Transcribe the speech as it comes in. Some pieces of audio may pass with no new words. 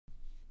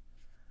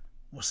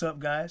What's up,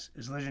 guys?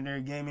 It's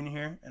Legendary Gaming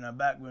here, and I'm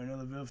back with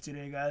another video for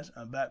today, guys.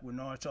 I'm back with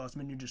Naruto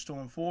Ultimate Ninja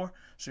Storm 4.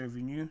 So if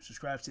you're new,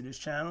 subscribe to this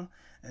channel.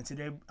 And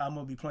today I'm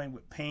gonna be playing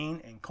with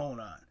MANNN and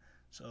Konan.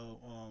 So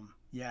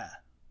yeah.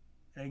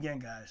 And again,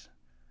 guys,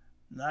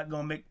 I'm not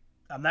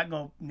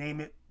gonna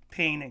name it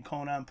MANNN and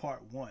Konan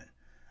Part 1.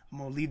 I'm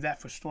gonna leave that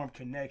for Storm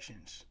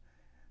Connections.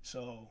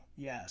 So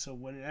yeah. So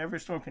whenever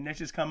Storm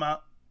Connections come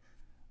out,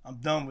 I'm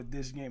done with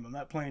this game. I'm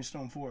not playing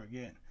Storm 4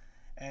 again.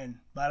 And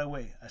by the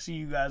way, I see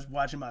you guys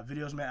watching my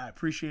videos, man. I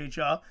appreciate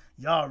y'all.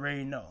 Y'all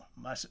already know,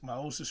 my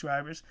old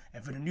subscribers.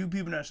 And for the new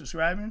people that are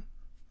subscribing,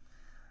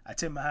 I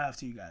tip my hat off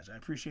to you guys. I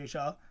appreciate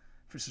y'all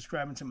for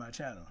subscribing to my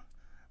channel.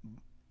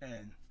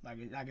 And like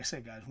I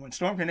said, guys, when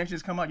Storm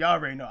Connections come out, y'all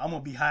already know I'm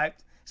gonna be hyped.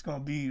 It's gonna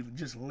be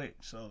just lit.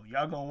 So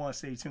y'all gonna want to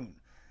stay tuned.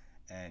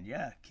 And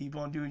yeah, keep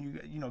on doing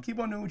keep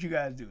on doing what you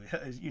guys do.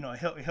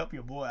 Help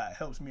your boy out. It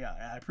helps me out.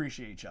 And I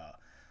appreciate y'all.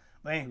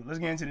 But anyway, let's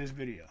get into this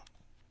video.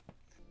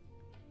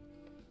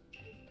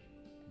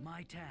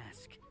 My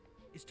task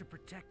is to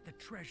protect the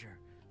treasure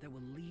that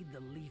will lead the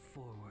leaf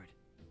forward.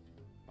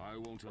 I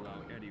won't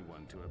allow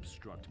anyone to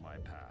obstruct my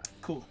path.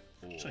 Cool.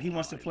 So he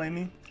wants to play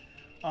me.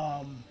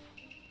 And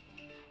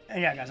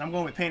yeah, guys, I'm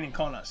going with MANNN and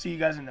Konan. See you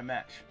guys in the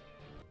match.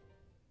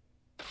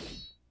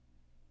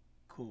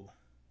 Cool.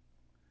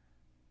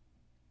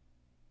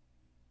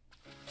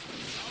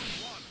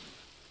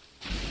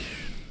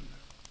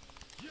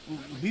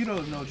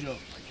 Beto is no joke.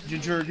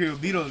 Jinchuriki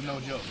Beto is no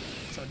joke.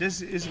 So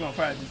this is gonna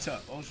probably be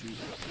tough. Oh shoot.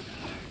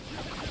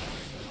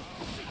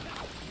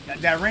 Got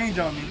that range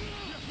on me.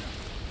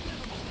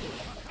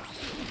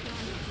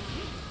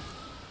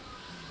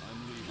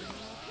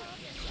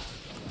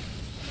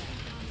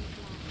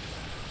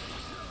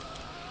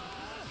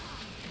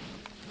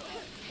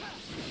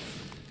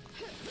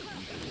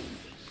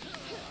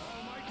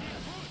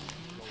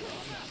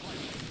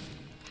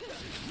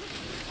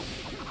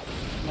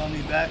 On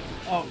me back.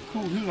 Oh,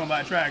 cool. He was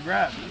gonna try to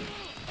grab me.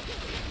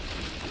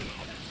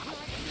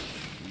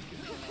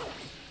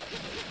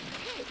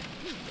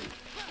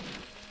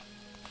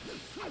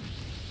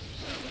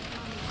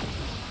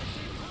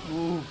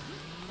 Ooh.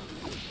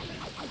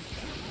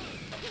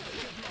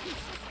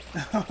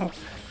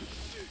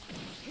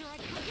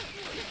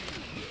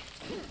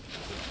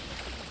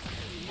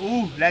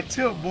 Ooh, that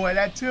tilt, boy,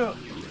 that tilt.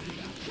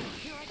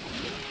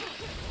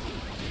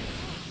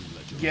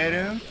 Get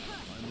him.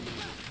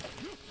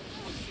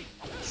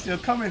 Still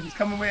coming. He's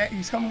coming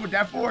with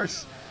that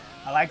force.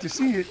 I like to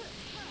see it.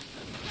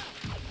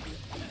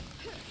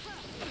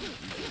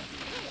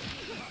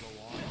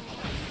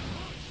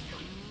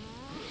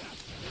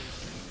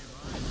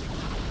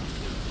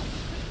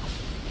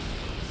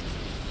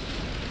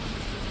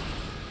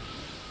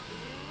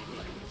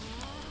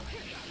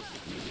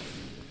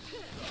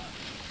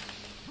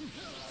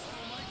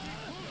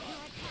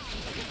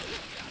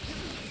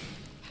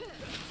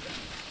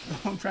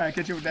 I'm trying to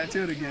catch you with that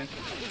tilt again.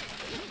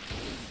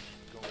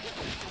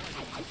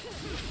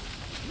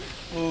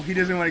 Oh, he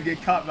doesn't want to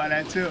get caught by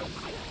that tilt.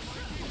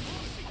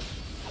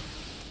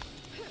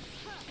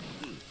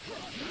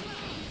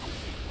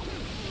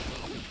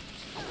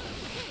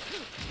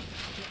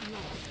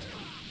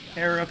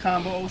 Aerial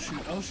combo. Oh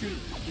shoot. Oh shoot.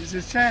 This is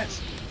his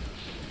chance.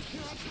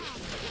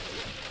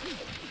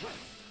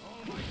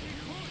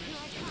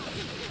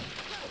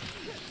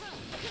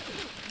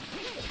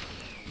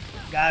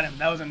 Got him.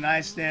 That was a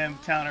nice damn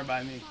counter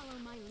by me.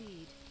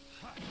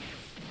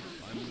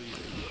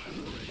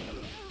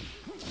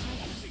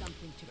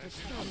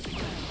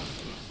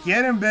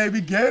 Get him,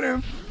 baby. Get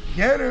him.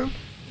 Get him.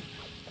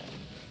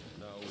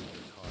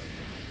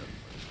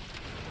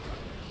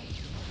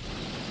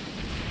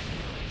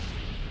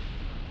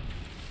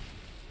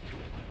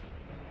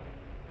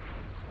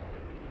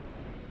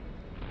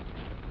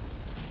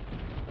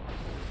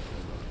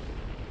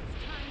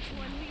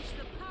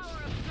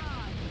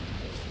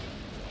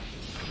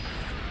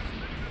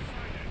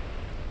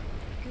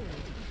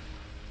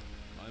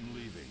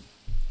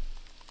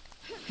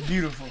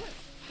 Beautiful.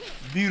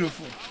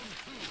 Beautiful.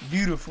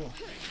 Beautiful.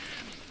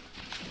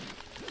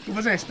 He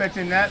wasn't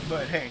expecting that,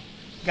 but hey,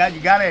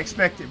 you gotta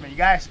expect it, man. You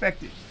gotta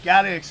expect it.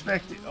 Gotta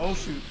expect it. Oh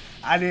shoot.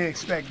 I didn't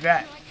expect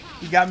that.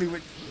 He got me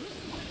with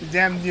the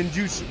damn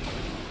ninjutsu.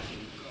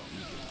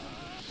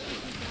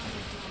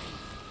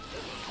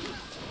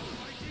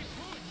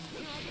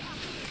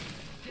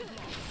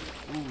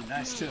 Ooh,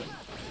 nice tip.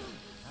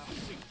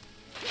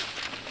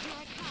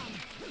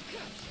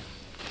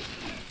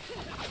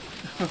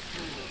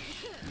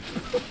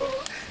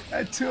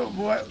 That tilt,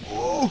 boy.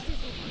 Ooh.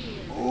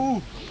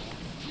 Ooh.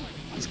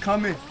 He's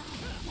coming.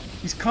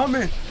 He's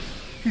coming.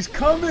 He's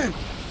coming.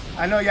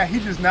 I know, yeah, he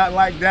does not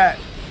like that.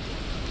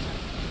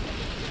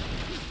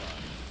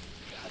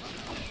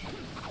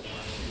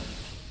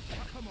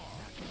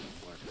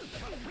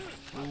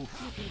 Ooh.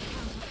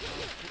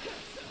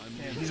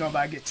 Damn, he's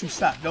about to get two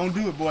stops. Don't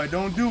do it, boy.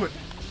 Don't do it.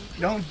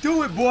 Don't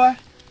do it, boy.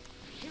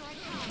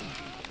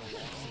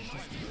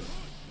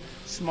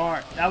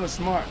 Smart. That was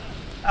smart.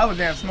 That was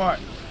damn smart.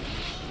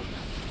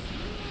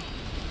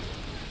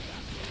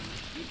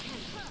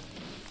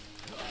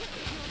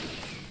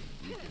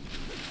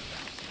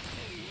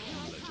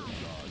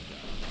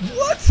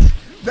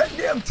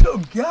 damn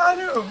took got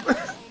him.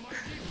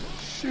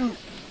 Shoot.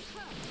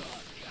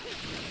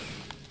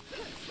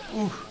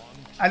 Oof.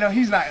 I know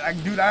he's not,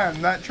 like, dude, I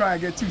am not trying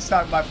to get too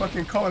stopped by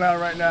fucking Konan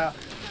right now.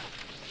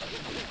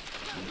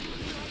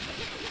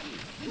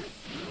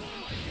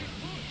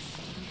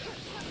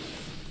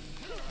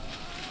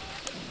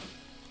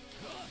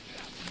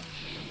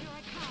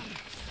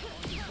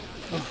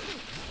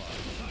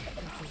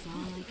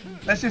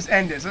 Let's just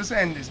end this. Let's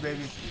end this,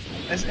 baby.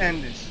 Let's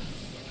end this.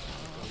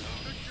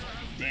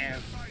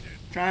 Damn.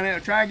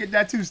 Trying to get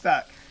that two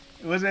stock.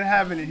 He wasn't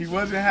having it. He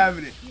wasn't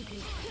having it.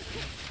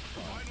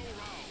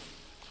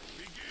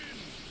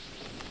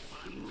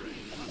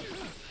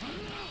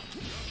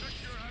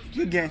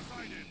 Good game.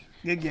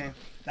 Good game.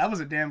 That was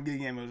a damn good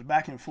game. It was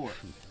back and forth.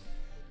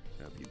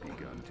 Have you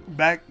begun to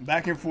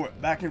Back and forth.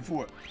 Back and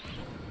forth.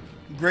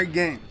 Great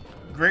game.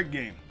 Great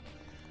game.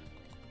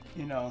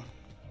 You know,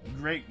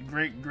 great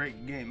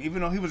game.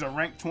 Even though he was a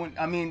rank 20.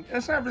 I mean,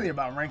 it's not really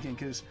about ranking,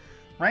 because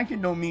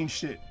ranking don't mean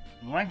shit.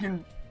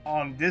 Ranking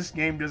on this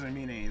game doesn't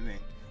mean anything.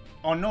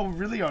 On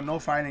no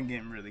fighting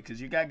game really, because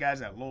you got guys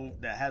that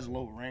has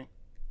low rank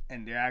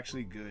and they're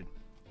actually good.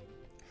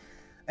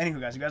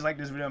 Anyway, guys, you guys like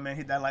this video, man,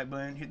 hit that like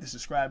button, hit the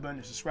subscribe button.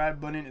 The subscribe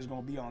button is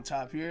going to be on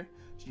top here,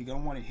 so you're going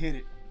to want to hit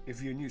it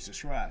if you're new.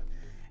 Subscribe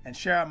and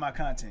share out my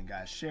content,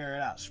 guys. Share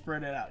it out,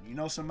 spread it out. You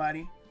know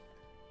somebody,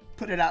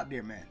 put it out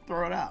there, man.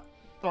 Throw it out.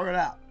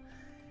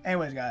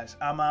 Anyways, guys,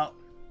 I'm out.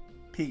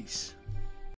 Peace.